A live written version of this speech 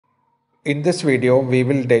In this video, we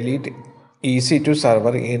will delete EC2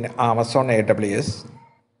 server in Amazon AWS.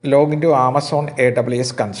 Log into Amazon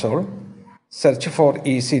AWS console. Search for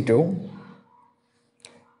EC2.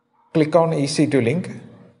 Click on EC2 link.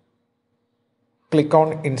 Click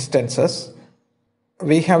on instances.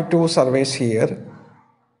 We have two surveys here.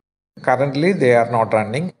 Currently, they are not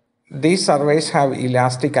running. These surveys have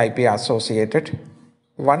elastic IP associated.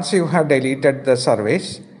 Once you have deleted the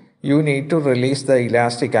surveys, you need to release the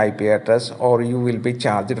elastic IP address or you will be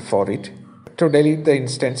charged for it. To delete the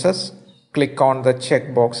instances, click on the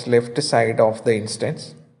checkbox left side of the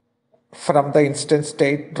instance. From the instance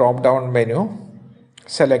state drop-down menu,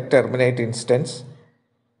 select Terminate Instance.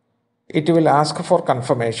 It will ask for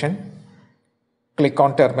confirmation. Click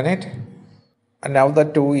on Terminate. And now the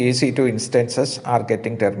two EC2 instances are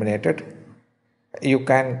getting terminated. You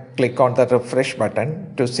can click on the refresh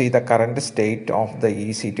button to see the current state of the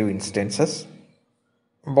EC2 instances.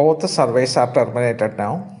 Both surveys are terminated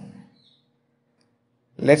now.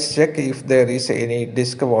 Let's check if there is any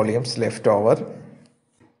disk volumes left over.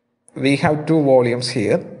 We have two volumes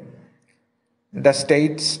here. The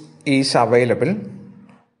states is available.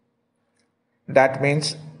 That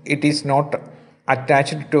means it is not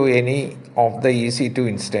attached to any of the EC2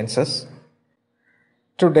 instances.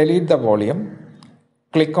 To delete the volume,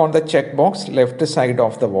 click on the checkbox left side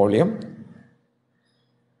of the volume.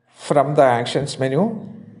 From the Actions menu,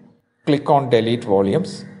 click on Delete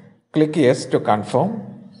Volumes. Click Yes to confirm.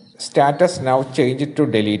 Status now changed to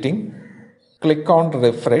deleting. Click on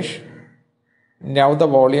Refresh. Now the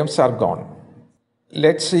volumes are gone.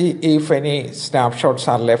 Let's see if any snapshots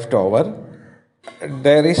are left over.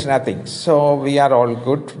 There is nothing, so we are all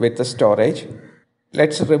good with the storage.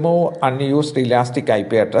 Let's remove unused elastic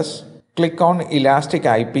IP address. Click on Elastic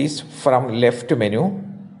IPs from left menu.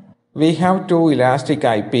 We have two elastic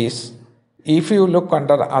IPs. If you look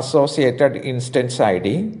under Associated Instance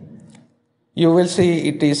ID, you will see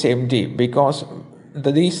it is empty because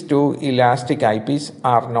these two elastic IPs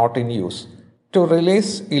are not in use. To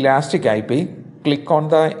release elastic IP, click on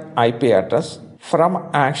the IP address. From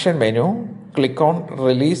Action menu, click on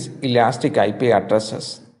Release Elastic IP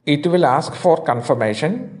Addresses. It will ask for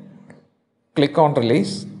confirmation. Click on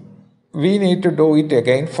Release. We need to do it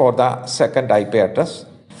again for the second IP address.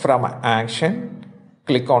 From Action,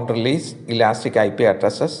 click on Release Elastic IP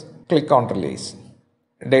Addresses. Click on Release.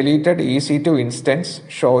 Deleted EC2 instance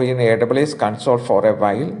show in AWS console for a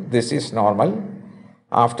while. This is normal.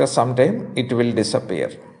 After some time, it will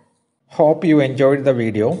disappear. Hope you enjoyed the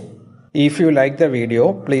video. If you like the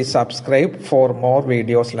video, please subscribe for more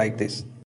videos like this.